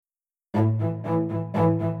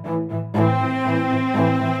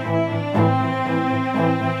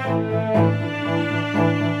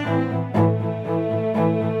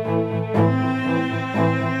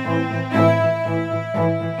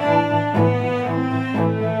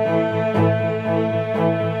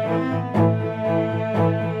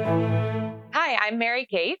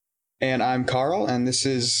And I'm Carl, and this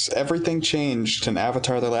is Everything Changed, an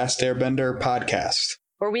Avatar The Last Airbender podcast,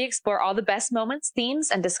 where we explore all the best moments, themes,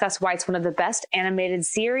 and discuss why it's one of the best animated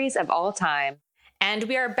series of all time. And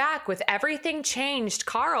we are back with Everything Changed.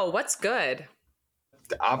 Carl, what's good?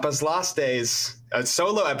 Appa's Lost Days, a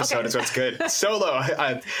solo episode is what's good. Solo,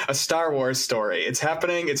 a Star Wars story. It's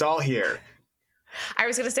happening. It's all here. I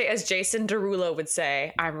was going to say, as Jason Derulo would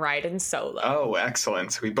say, I'm riding solo. Oh,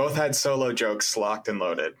 excellent. We both had solo jokes locked and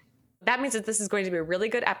loaded. That means that this is going to be a really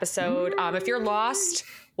good episode. If you're lost,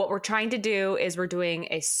 what we're trying to do is we're doing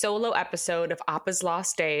a solo episode of Appa's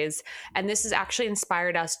Lost Days. And this has actually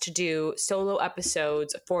inspired us to do solo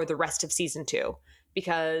episodes for the rest of season 2.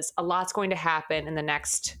 Because a lot's going to happen in the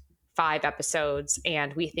next 5 episodes,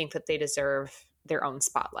 and we think that they deserve their own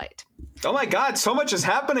spotlight. Oh my God, so much is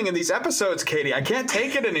happening in these episodes, Katie. I can't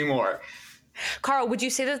take it anymore. Carl, would you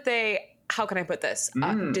say that they, how can I put this,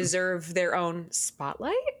 deserve their own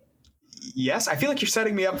spotlight? Yes, I feel like you're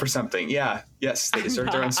setting me up for something. Yeah, yes, they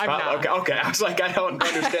deserve their own spotlight. Okay, I was like, I don't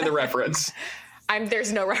understand the reference.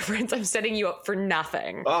 There's no reference. I'm setting you up for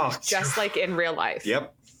nothing. Oh, just like in real life.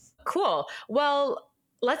 Yep. Cool. Well,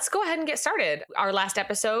 let's go ahead and get started. Our last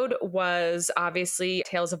episode was obviously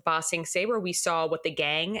Tales of Ba Sing Se, where we saw what the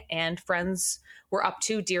gang and friends were up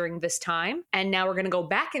to during this time. And now we're going to go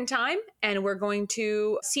back in time and we're going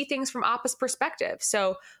to see things from Appa's perspective.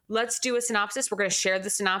 So let's do a synopsis. We're going to share the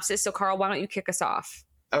synopsis. So Carl, why don't you kick us off?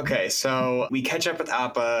 Okay, so we catch up with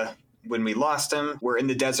Appa when we lost him. We're in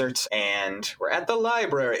the desert and we're at the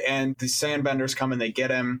library and the sandbenders come and they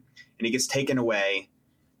get him and he gets taken away.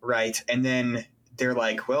 Right. And then they're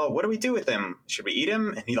like, well, what do we do with him? Should we eat him?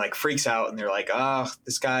 And he like freaks out and they're like,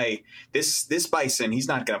 this guy, this bison, he's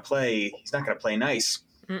not going to play nice.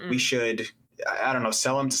 Mm-mm. We should, I don't know,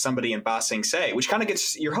 sell him to somebody in Ba Sing Se, which kind of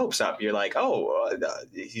gets your hopes up. You're like,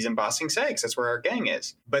 he's in Ba Sing Se because that's where our gang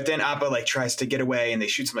is. But then Appa like tries to get away and they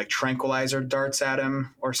shoot some like tranquilizer darts at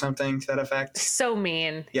him or something to that effect. So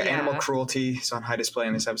mean. Yeah. Animal cruelty is on high display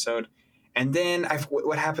in this episode. And then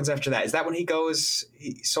what happens after that? Is that when he gets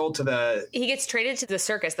traded to the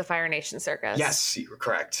circus, the Fire Nation circus. Yes, you were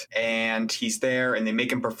correct. And he's there and they make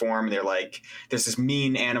him perform. They're like, there's this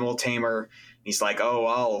mean animal tamer. And he's like,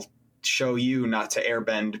 I'll show you not to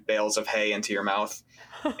airbend bales of hay into your mouth.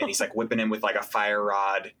 And he's like whipping him with like a fire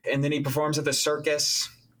rod. And then he performs at the circus,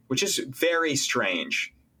 which is very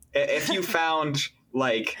strange. If you found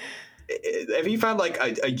like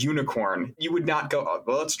a unicorn, you would not go,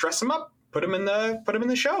 well, let's dress him up. Put him in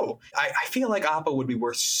the show. I feel like Appa would be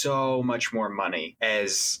worth so much more money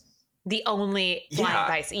as the only flying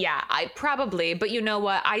bison. Yeah, I probably. But you know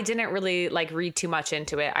what? I didn't really read too much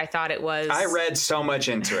into it. I thought it was. I read so much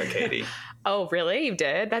into it, Katie. Oh, really? You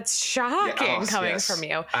did? That's shocking coming from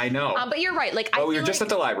you. I know. But you're right. We were just at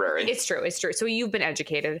the library. It's true. So you've been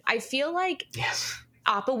educated. I feel like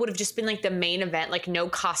Appa would have just been the main event, no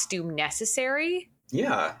costume necessary.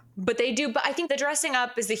 Yeah. But they do. But I think the dressing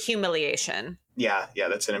up is the humiliation. Yeah,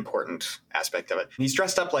 that's an important aspect of it. He's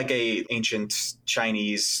dressed up like a ancient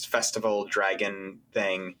Chinese festival dragon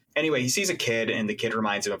thing. Anyway, he sees a kid and the kid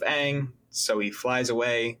reminds him of Aang. So he flies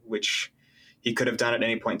away, which he could have done at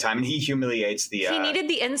any point in time. And he humiliates the... He needed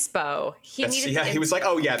the inspo. He was like,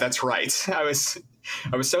 oh yeah, that's right. I was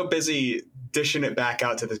so busy dishing it back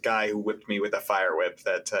out to this guy who whipped me with a fire whip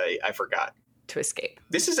that I forgot to escape.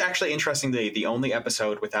 This is actually, interestingly, the only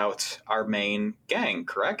episode without our main gang,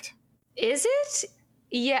 correct? Is it?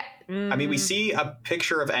 Yeah. I mean, we see a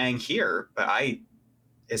picture of Aang here, but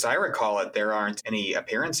as I recall it, there aren't any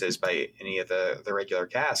appearances by any of the regular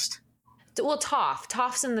cast. Well,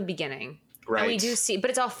 Toph's in the beginning. Right. And we do see, but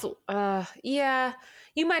it's all, yeah,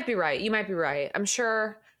 you might be right. I'm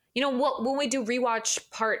sure. You know what? When we do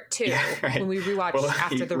rewatch part 2, when we rewatch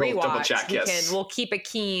after the rewatch, we'll keep a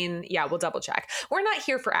keen. Yeah, we'll double check. We're not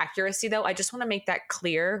here for accuracy, though. I just want to make that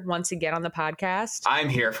clear once again on the podcast. I'm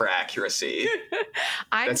here for accuracy.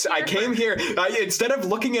 I came here instead of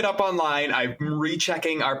looking it up online. I'm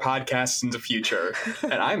rechecking our podcasts in the future,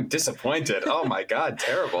 and I'm disappointed. Oh my God,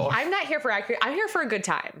 terrible! I'm not here for accuracy. I'm here for a good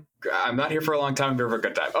time. I'm not here for a long time. I'm here for a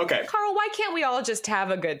good time. Okay. Carl, why can't we all just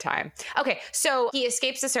have a good time? Okay, so he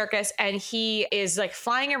escapes the circus and he is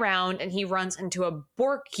flying around and he runs into a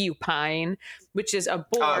porcupine, which is a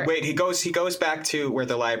boar. Wait, he goes back to where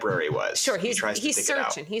the library was. Sure, he's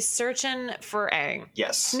searching. He's searching for Aang.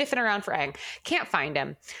 Yes. Sniffing around for Aang. Can't find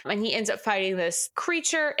him. And he ends up fighting this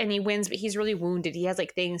creature and he wins, but he's really wounded. He has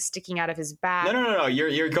things sticking out of his back. No.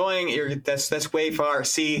 That's way far.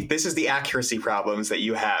 See, this is the accuracy problems that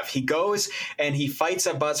you have. He goes and he fights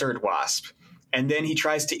a buzzard wasp. And then he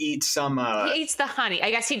tries to eat some... he eats the honey. I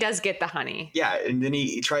guess he does get the honey. Yeah, and then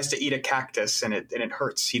he tries to eat a cactus, and it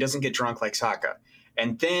hurts. He doesn't get drunk like Sokka.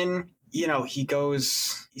 And then, he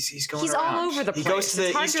goes... He's going He's around. all over the place. He goes to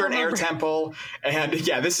the Eastern Air Temple, and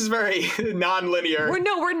this is very non-linear.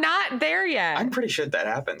 We're not there yet. I'm pretty sure that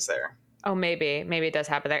happens there. Oh, maybe it does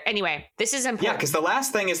happen there. Anyway, this is important. Yeah, because the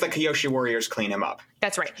last thing is the Kyoshi warriors clean him up.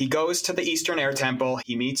 That's right. He goes to the Eastern Air Temple.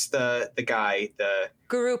 He meets the guy, the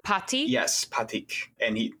Guru Patik. Yes, Patik,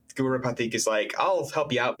 and Guru Patik is like, "I'll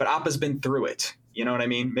help you out," but Appa's been through it. You know what I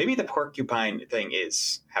mean? Maybe the porcupine thing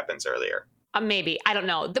happens earlier. Maybe. I don't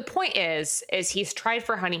know. The point is he's tried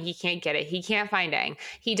for honey. He can't get it. He can't find Aang.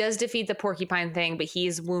 He does defeat the porcupine thing, but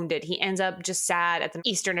he's wounded. He ends up just sad at the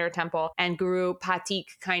Eastern Air Temple, and Guru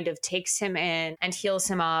Patik kind of takes him in and heals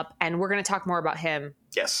him up. And we're going to talk more about him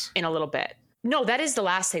in a little bit. No, that is the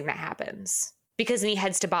last thing that happens. Because then he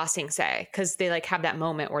heads to Ba Sing Se, because they have that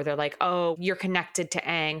moment where they're like, oh, you're connected to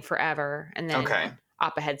Aang forever. And then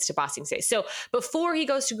Appa heads to Ba Sing Se. So before he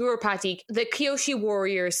goes to Guru Patik, the Kyoshi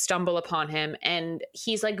warriors stumble upon him, and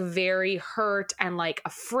he's very hurt and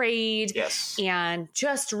afraid. Yes. And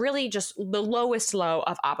just really just the lowest low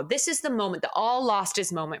of Appa. This is the moment, the all lost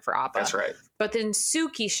his moment for Appa. That's right. But then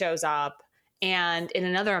Suki shows up. And in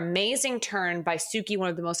another amazing turn by Suki,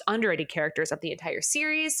 one of the most underrated characters of the entire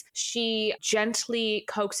series, she gently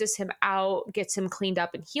coaxes him out, gets him cleaned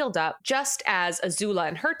up and healed up, just as Azula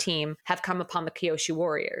and her team have come upon the Kyoshi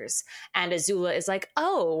warriors. And Azula is like,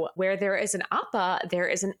 oh, where there is an Appa, there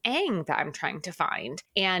is an Aang that I'm trying to find.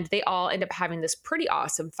 And they all end up having this pretty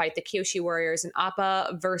awesome fight, the Kyoshi warriors and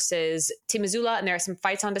Appa versus Team Azula. And there are some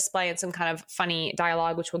fights on display and some kind of funny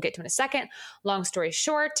dialogue, which we'll get to in a second. Long story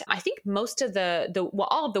short, I think most of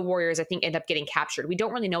all of the warriors, I think, end up getting captured. We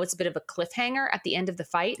don't really know. It's a bit of a cliffhanger at the end of the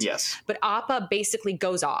fight. Yes. But Appa basically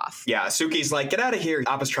goes off. Yeah, Suki's like, get out of here.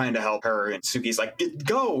 Appa's trying to help her, and Suki's like,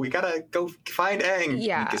 go. We gotta go find Aang.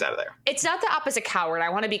 Yeah. He gets out of there. It's not that Appa's a coward. I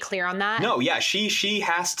want to be clear on that. No, yeah, she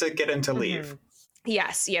has to get him to leave.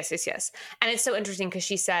 Yes. And it's so interesting because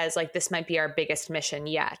she says, this might be our biggest mission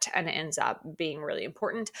yet. And it ends up being really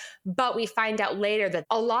important. But we find out later that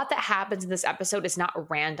a lot that happens in this episode is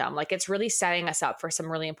not random. It's really setting us up for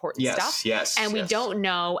some really important stuff. Yes. And we don't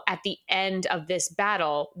know at the end of this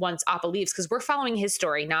battle, once Appa leaves, because we're following his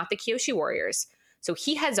story, not the Kyoshi warriors. So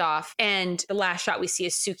he heads off, and the last shot we see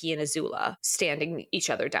is Suki and Azula standing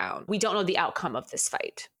each other down. We don't know the outcome of this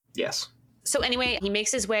fight. Yes. So anyway, he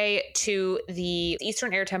makes his way to the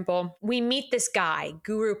Eastern Air Temple. We meet this guy,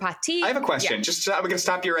 Guru Patik. I have a question. Yeah. I'm going to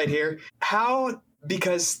stop you right here.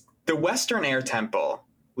 Because the Western Air Temple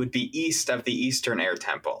would be east of the Eastern Air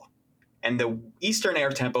Temple, and the Eastern Air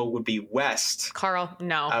Temple would be west. Carl,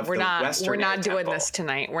 no, we're not doing this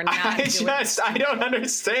tonight. We're not. I don't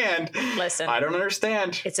understand. Listen, I don't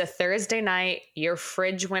understand. It's a Thursday night. Your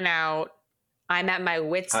fridge went out. I'm at my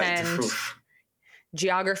wit's end.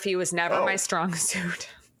 Geography was never my strong suit.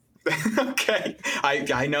 Okay.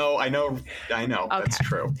 I know. Okay. That's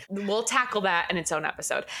true. We'll tackle that in its own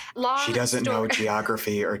episode. She doesn't know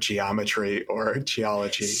geography or geometry or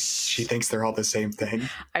geology. She thinks they're all the same thing.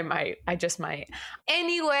 I just might.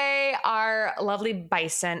 Anyway, our lovely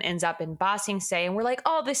Bison ends up in Ba Sing Se, and we're like,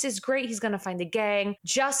 oh, this is great. He's going to find the gang,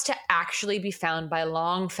 just to actually be found by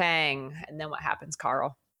Long Feng. And then what happens,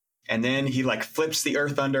 Carl? And then he flips the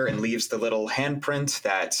earth under and leaves the little handprint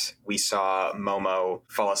that we saw Momo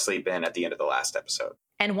fall asleep in at the end of the last episode.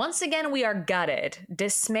 And once again, we are gutted,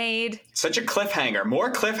 dismayed. Such a cliffhanger.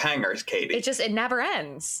 More cliffhangers, Katie. It never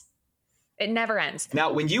ends. It never ends.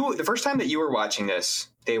 Now, the first time that you were watching this,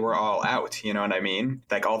 they were all out. You know what I mean?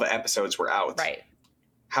 All the episodes were out. Right.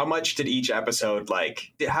 How much did each episode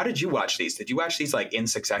how did you watch these? Did you watch these in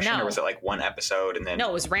succession, or was it one episode and then? No,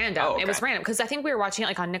 it was random. Oh, okay. It was random because I think we were watching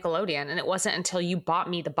it on Nickelodeon, and it wasn't until you bought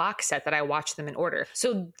me the box set that I watched them in order.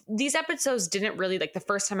 So these episodes didn't really the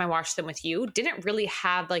first time I watched them with you didn't really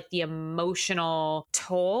have the emotional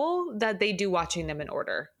toll that they do watching them in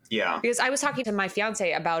order. Yeah. Because I was talking to my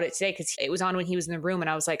fiance about it today because it was on when he was in the room, and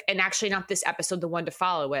I was like, and actually not this episode, the one to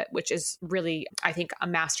follow it, which is really, I think, a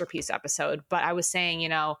masterpiece episode. But I was saying,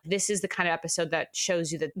 this is the kind of episode that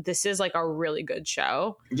shows you that this is a really good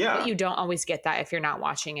show. Yeah. But you don't always get that if you're not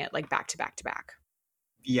watching it back to back to back.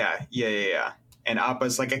 Yeah. And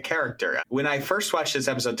Appa's a character. When I first watched this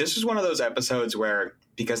episode, this was one of those episodes where,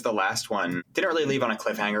 because the last one didn't really leave on a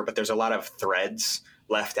cliffhanger, but there's a lot of threads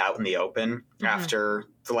left out in the open after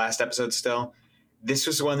the last episode still. This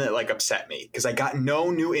was one that upset me because I got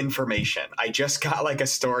no new information. I just got a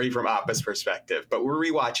story from Appa's perspective, but we're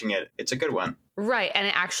rewatching it. It's a good one. Right.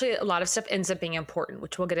 And actually a lot of stuff ends up being important,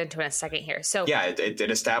 which we'll get into in a second here. So yeah, it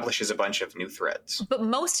establishes a bunch of new threads. But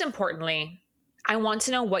most importantly, I want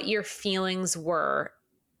to know what your feelings were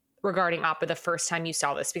regarding Appa the first time you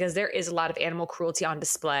saw this, because there is a lot of animal cruelty on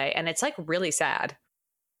display and it's like really sad.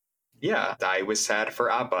 Yeah, I was sad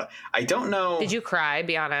for Appa. I don't know. Did you cry?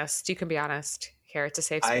 Be honest. You can be honest. Here, it's a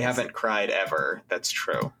safe space. I haven't cried ever. That's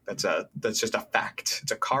true. That's just a fact.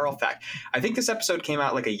 It's a Carl fact. I think this episode came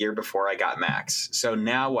out like a year before I got Max. So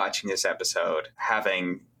now watching this episode,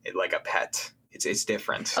 having it like a pet, it's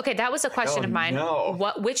different. Okay, that was a question of mine.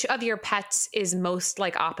 No. Which of your pets is most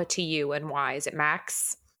like Appa to you, and why? Is it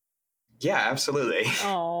Max? Yeah, absolutely.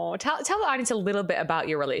 Oh, tell the audience a little bit about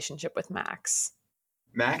your relationship with Max.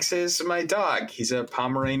 Max is my dog. He's a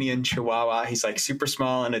Pomeranian Chihuahua. He's like super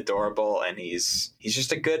small and adorable, and he's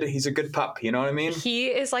just a good pup. You know what I mean? He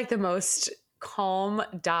is like the most calm,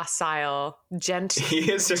 docile, gentle.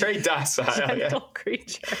 He is very docile, gentle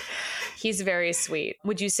creature. He's very sweet.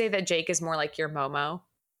 Would you say that Jake is more like your Momo?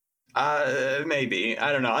 Maybe.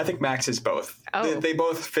 I don't know. I think Max is both. Oh. They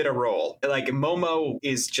both fit a role. Like Momo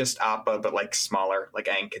is just Appa, but like smaller. Like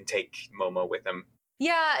Aang can take Momo with him.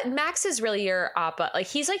 Yeah, Max is really your Appa. Like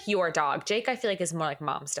he's like your dog. Jake, I feel like, is more like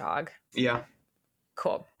mom's dog. Yeah.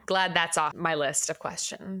 Cool. Glad that's off my list of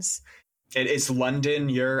questions. Is London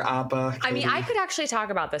your Appa? I mean, I could actually talk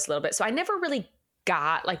about this a little bit. So I never really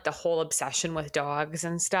got like the whole obsession with dogs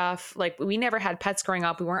and stuff. Like we never had pets growing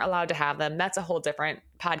up. We weren't allowed to have them. That's a whole different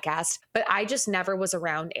podcast. But I just never was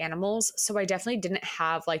around animals. So I definitely didn't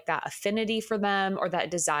have like that affinity for them or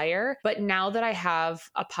that desire. But now that I have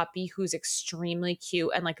a puppy who's extremely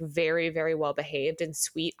cute and like very, very well behaved and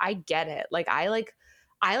sweet, I get it. Like I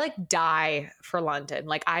die for London.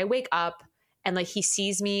 Like I wake up and like he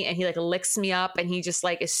sees me and he like licks me up and he just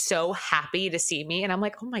like is so happy to see me. And I'm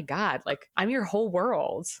like, oh my God, like I'm your whole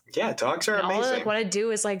world. Yeah, dogs are amazing. All I like want to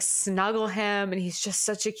do is like snuggle him and he's just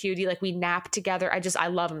such a cutie. Like we nap together. I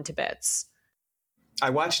love him to bits.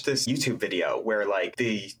 I watched this YouTube video where like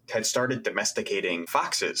they had started domesticating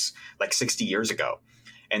foxes like 60 years ago.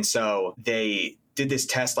 And so they did this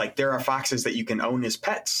test. Like there are foxes that you can own as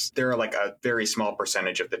pets. There are like a very small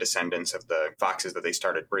percentage of the descendants of the foxes that they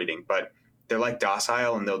started breeding, but they're like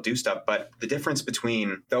docile and they'll do stuff. But the difference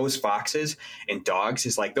between those foxes and dogs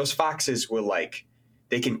is like those foxes will like,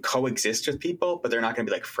 they can coexist with people, but they're not going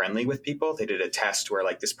to be like friendly with people. They did a test where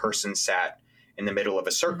like this person sat in the middle of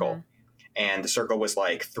a circle and the circle was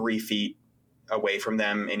like 3 feet away from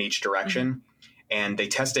them in each direction. And they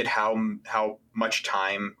tested how much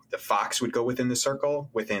time the fox would go within the circle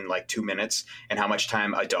within like 2 minutes and how much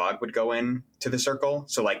time a dog would go in to the circle.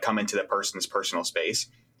 So like come into the person's personal space.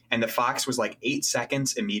 And the fox was like 8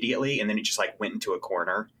 seconds immediately. And then it just like went into a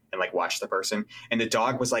corner and like watched the person. And the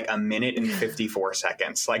dog was like 1 minute and 54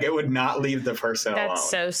 seconds. Like it would not leave the person alone. That's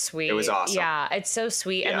so sweet. It was awesome. Yeah, it's so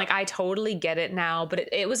sweet. And like I totally get it now. But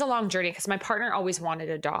it was a long journey because my partner always wanted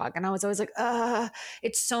a dog. And I was always like,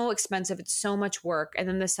 it's so expensive. It's so much work. And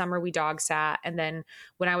then this summer we dog sat. And then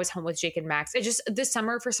when I was home with Jake and Max, it just this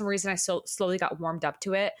summer, for some reason, I slowly got warmed up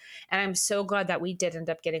to it. And I'm so glad that we did end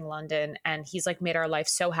up getting London. And he's like made our life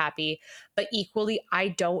so happy. But equally, I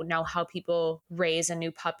don't know how people raise a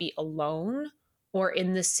new puppy alone or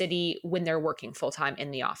in the city when they're working full time in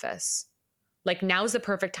the office. Like now's the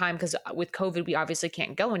perfect time because with COVID, we obviously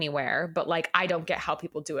can't go anywhere, but like I don't get how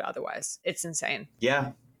people do it otherwise. It's insane.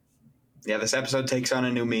 Yeah. Yeah, this episode takes on a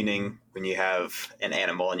new meaning when you have an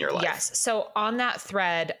animal in your life. Yes. So on that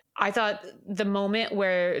thread, I thought the moment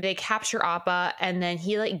where they capture Appa and then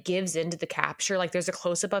he like gives into the capture, like there's a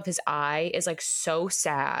close up of his eye is like so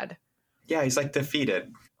sad. Yeah, he's like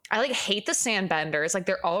defeated. I like hate the sandbenders. Like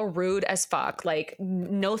they're all rude as fuck. Like,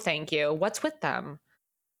 no, thank you. What's with them?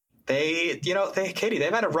 Katie,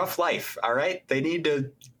 they've had a rough life. All right. They need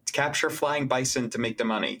to capture flying bison to make the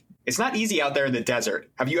money. It's not easy out there in the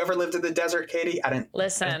desert. Have you ever lived in the desert, Katie? I don't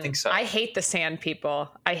think so. I hate the sand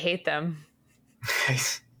people. I hate them.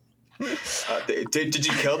 Did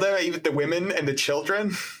you kill them? Even the women and the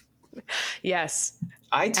children? Yes.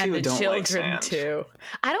 I too and the don't children like sand. Too.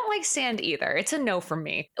 I don't like sand either. It's a no from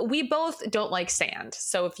me. We both don't like sand.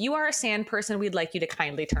 So if you are a sand person, we'd like you to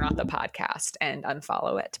kindly turn off the podcast and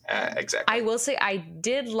unfollow it. Exactly. I will say I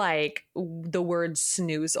did like the word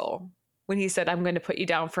snoozle when he said, I'm going to put you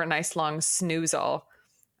down for a nice long snoozle.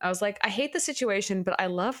 I was like, I hate the situation, but I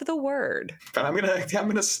love the word. But I'm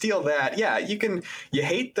gonna steal that. Yeah, you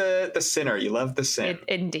hate the sinner, you love the sin.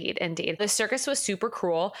 Indeed. The circus was super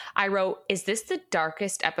cruel. I wrote, is this the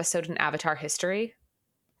darkest episode in Avatar history?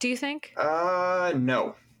 Do you think?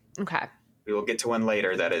 No. Okay. We will get to one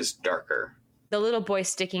later that is darker. The little boy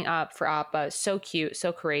sticking up for Appa, so cute,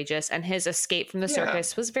 so courageous, and his escape from the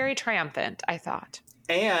circus was very triumphant, I thought.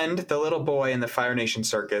 And the little boy in the Fire Nation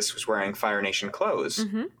circus was wearing Fire Nation clothes.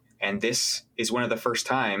 Mm-hmm. And this is one of the first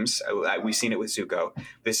times, we've seen it with Zuko,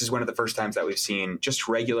 this is one of the first times that we've seen just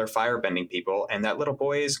regular firebending people, and that little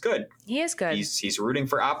boy is good. He is good. He's rooting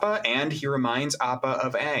for Appa, and he reminds Appa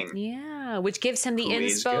of Aang. Yeah, which gives him the Who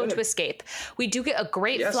is inspo good. to escape. We do get a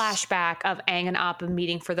great flashback of Aang and Appa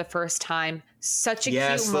meeting for the first time. Such a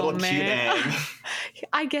cute little moment. cute Aang.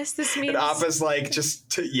 I guess this means... And Appa's like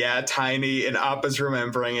tiny, and Appa's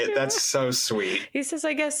remembering it. That's so sweet. He says,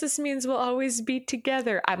 I guess this means we'll always be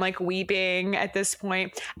together. I'm like weeping at this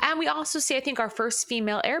point. And we also see, I think, our first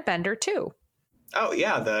female airbender too. Oh,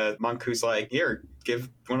 yeah. The monk who's like, here, give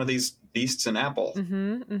one of these beasts an apple.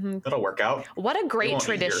 That'll work out. What a great won't eat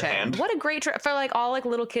your tradition. hand. What a great for like all like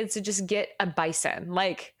little kids to just get a bison.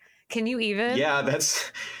 Like, can you even? Yeah,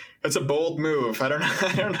 that's a bold move. I don't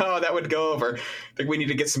know how that would go over. I think we need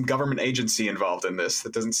to get some government agency involved in this.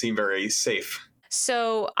 That doesn't seem very safe.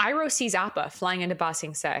 So Iroh sees Appa flying into Ba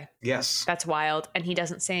Sing Se. Yes. That's wild. And he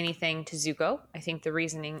doesn't say anything to Zuko. I think the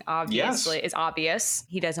reasoning obviously is obvious.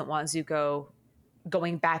 He doesn't want Zuko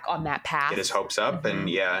going back on that path. Get his hopes up and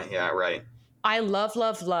yeah, right. I loved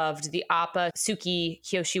the Appa Suki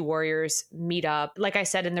Kyoshi warriors meet up. Like I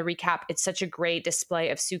said in the recap, it's such a great display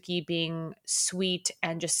of Suki being sweet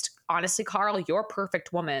and just honestly, Carl, you're a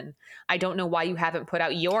perfect woman. I don't know why you haven't put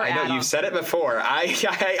out your I know ad-on. you've said it before.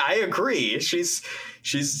 I agree. She's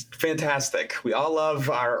fantastic. We all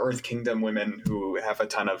love our Earth Kingdom women who have a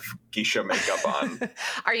ton of geisha makeup on.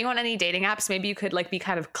 Are you on any dating apps? Maybe you could like be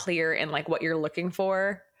kind of clear in like what you're looking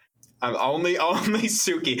for. I'm only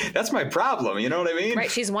Suki. That's my problem. You know what I mean? Right.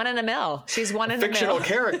 She's one in a mill. She's one in a mill. Fictional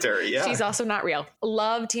character. Yeah. She's also not real.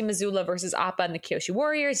 Loved Team Azula versus Appa and the Kyoshi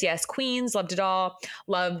Warriors. Yes, queens. Loved it all.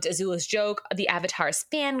 Loved Azula's joke. The Avatar's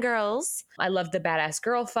fangirls. I loved the badass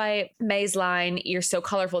girl fight. May's line, "You're so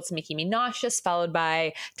colorful, it's making me nauseous," followed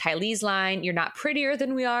by Ty Lee's line, "You're not prettier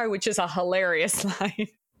than we are," which is a hilarious line.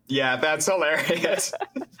 Yeah, that's hilarious.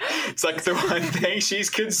 It's like the one thing she's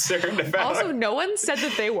concerned about. Also, no one said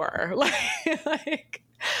that they were. Like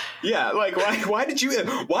yeah, like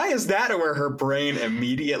why is that where her brain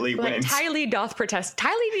immediately like went? Ty Lee doth protest. Ty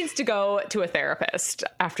Lee needs to go to a therapist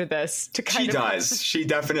after this to kind of... does. She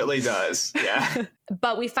definitely does. Yeah.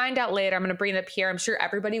 But we find out later, I'm going to bring it up here. I'm sure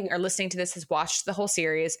everybody are listening to this has watched the whole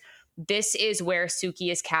series. This is where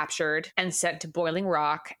Suki is captured and sent to Boiling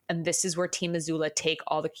Rock. And this is where Team Azula take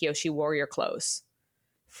all the Kyoshi warrior clothes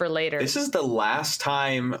for later. This is the last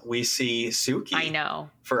time we see Suki. I know.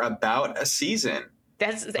 For about a season.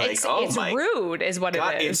 It's my rude is what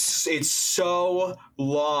God, it is. It's so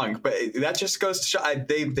long, but that just goes to show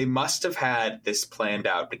they must have had this planned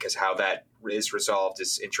out, because how that is resolved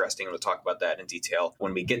is interesting. We'll talk about that in detail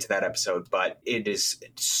when we get to that episode, but it is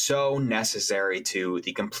so necessary to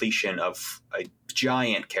the completion of a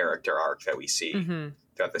giant character arc that we see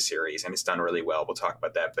throughout the series, and it's done really well. We'll talk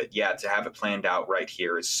about that. But yeah, to have it planned out right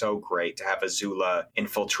here is so great. To have Azula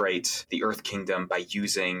infiltrate the Earth Kingdom by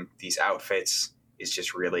using these outfits is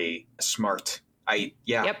just really smart.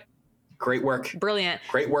 Yep. Great work. Brilliant.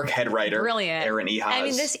 Great work, head writer. Brilliant. Aaron Ehasz. I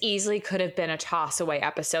mean, this easily could have been a toss away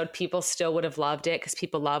episode. People still would have loved it because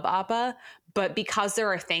people love Appa. But because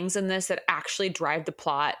there are things in this that actually drive the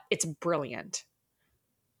plot, it's brilliant.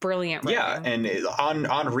 Brilliant writing. Yeah, and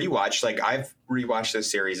on rewatch, like I've rewatched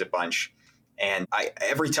this series a bunch, and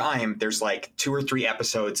every time there's like 2 or 3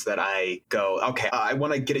 episodes that I go, okay, I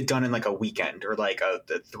want to get it done in like a weekend or like a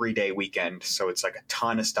 3-day weekend. So it's like a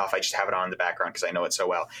ton of stuff. I just have it on in the background because I know it so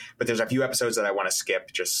well. But there's a few episodes that I want to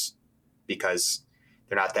skip just because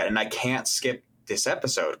they're not that. And I can't skip this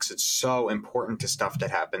episode because it's so important to stuff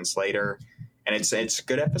that happens later. And it's a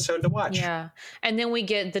good episode to watch. Yeah. And then we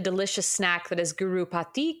get the delicious snack that is Guru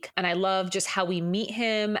Patik. And I love just how we meet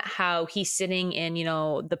him, how he's sitting in,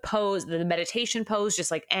 the pose, the meditation pose,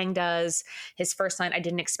 just like Aang does. His first line, "I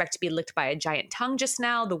didn't expect to be licked by a giant tongue just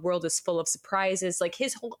now. The world is full of surprises." Like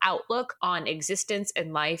his whole outlook on existence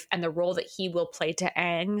and life and the role that he will play to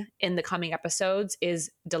Aang in the coming episodes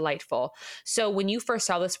is delightful. So when you first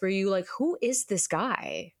saw this, were you like, who is this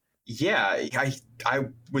guy? Yeah, I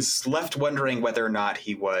was left wondering whether or not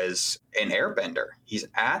he was an airbender. He's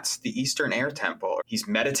at the Eastern Air Temple. He's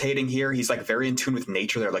meditating here. He's like very in tune with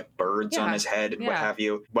nature. There are like birds on his head and what have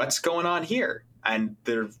you. What's going on here? And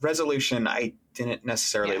the resolution I didn't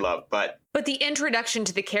necessarily love, but the introduction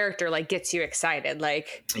to the character like gets you excited.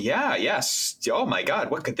 Like, yes. Oh my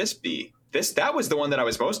God, what could this be? That was the one that I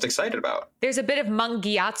was most excited about. There's a bit of Mung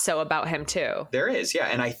Gyatso about him too. There is, yeah,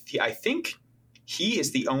 and I think he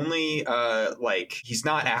is the only, he's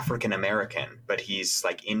not African American, but he's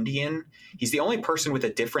like Indian. He's the only person with a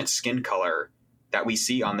different skin color that we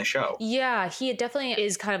see on the show. Yeah, he definitely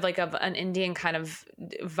is kind of like an Indian kind of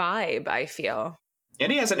vibe, I feel.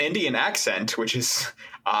 And he has an Indian accent, which is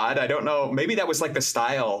odd. I don't know. Maybe that was like the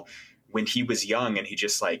style when he was young and he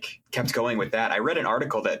just like kept going with that. I read an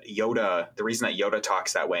article that Yoda, the reason that Yoda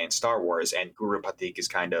talks that way in Star Wars, and Guru Pathik is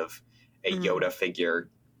kind of a Yoda figure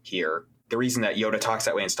here. The reason that Yoda talks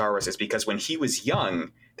that way in Star Wars is because when he was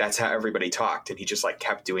young, that's how everybody talked. And he just like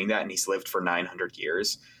kept doing that. And he's lived for 900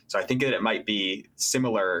 years. So I think that it might be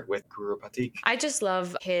similar with Guru Pathik. I just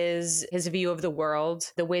love his view of the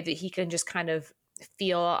world, the way that he can just kind of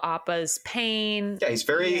feel Appa's pain. Yeah, he's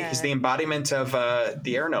the embodiment of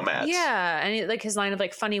the air nomads. Yeah, and like his line of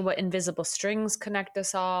like, funny what invisible strings connect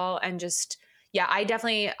us all, and just, yeah, I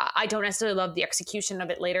don't necessarily love the execution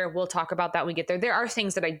of it later. We'll talk about that when we get there. There are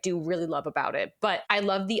things that I do really love about it, but I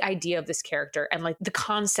love the idea of this character and like the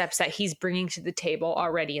concepts that he's bringing to the table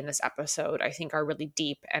already in this episode, I think are really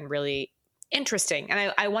deep and really interesting.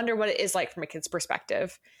 And I wonder what it is like from a kid's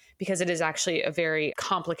perspective, because it is actually a very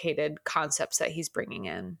complicated concepts that he's bringing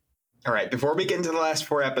in. All right, before we get into the last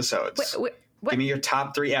 4 episodes, give me your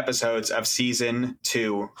top 3 episodes of season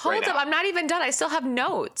 2. Hold up, I'm not even done. I still have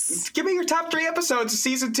notes. Give me your top 3 episodes of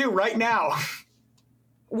season 2 right now.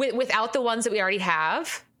 Without the ones that we already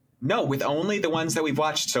have? No, with only the ones that we've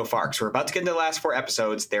watched so far. Because we're about to get into the last 4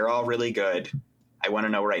 episodes. They're all really good. I want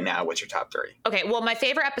to know right now, what's your top 3? Okay, well, my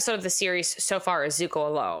favorite episode of the series so far is Zuko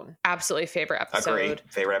Alone. Absolutely favorite episode. Agree.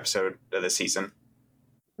 Favorite episode of the season.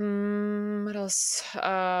 What else?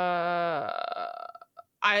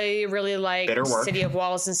 I really like City of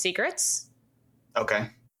Walls and Secrets.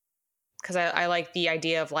 Okay. Because I like the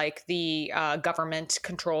idea of like the government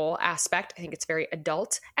control aspect. I think it's very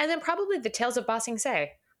adult. And then probably the Tales of Ba Sing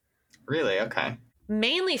Se. Really? Okay.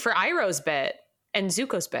 Mainly for Iroh's bit and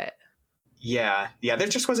Zuko's bit. Yeah, there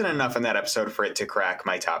just wasn't enough in that episode for it to crack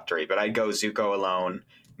my top 3, but I'd go Zuko Alone,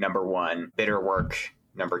 number 1, Bitter Work,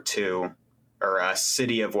 number 2, or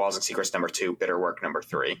City of Walls and Secrets, number 2, Bitter Work, number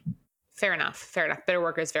 3. Fair enough. Bitter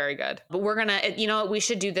Work is very good. But we're going to, we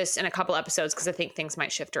should do this in a couple episodes because I think things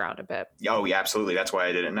might shift around a bit. Oh, yeah, absolutely. That's why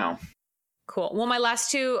I didn't know. Cool. Well, my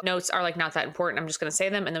last 2 notes are like not that important. I'm just going to say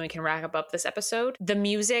them and then we can wrap up this episode. The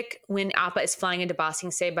music when Appa is flying into Ba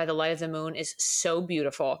Sing Se by the light of the moon is so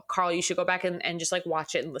beautiful. Carl, you should go back and just like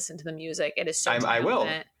watch it and listen to the music. It is so I will.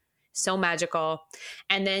 So magical.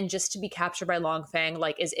 And then just to be captured by Long Feng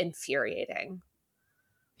like is infuriating.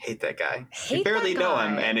 Hate that guy. You barely know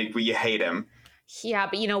him and you hate him. Yeah,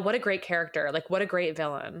 but what a great character. Like what a great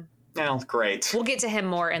villain. Well, great. We'll get to him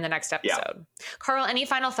more in the next episode. Yeah. Carl, any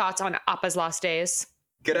final thoughts on Appa's Lost Days?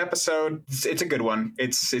 Good episode. It's a good one.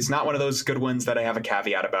 It's not one of those good ones that I have a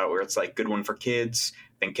caveat about where it's like good one for kids.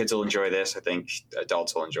 I think kids will enjoy this. I think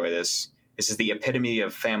adults will enjoy this. This is the epitome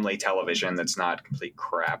of family television that's not complete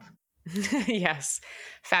crap. Yes.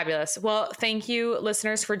 Fabulous. Well, thank you,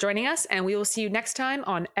 listeners, for joining us, and we will see you next time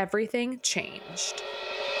on Everything Changed.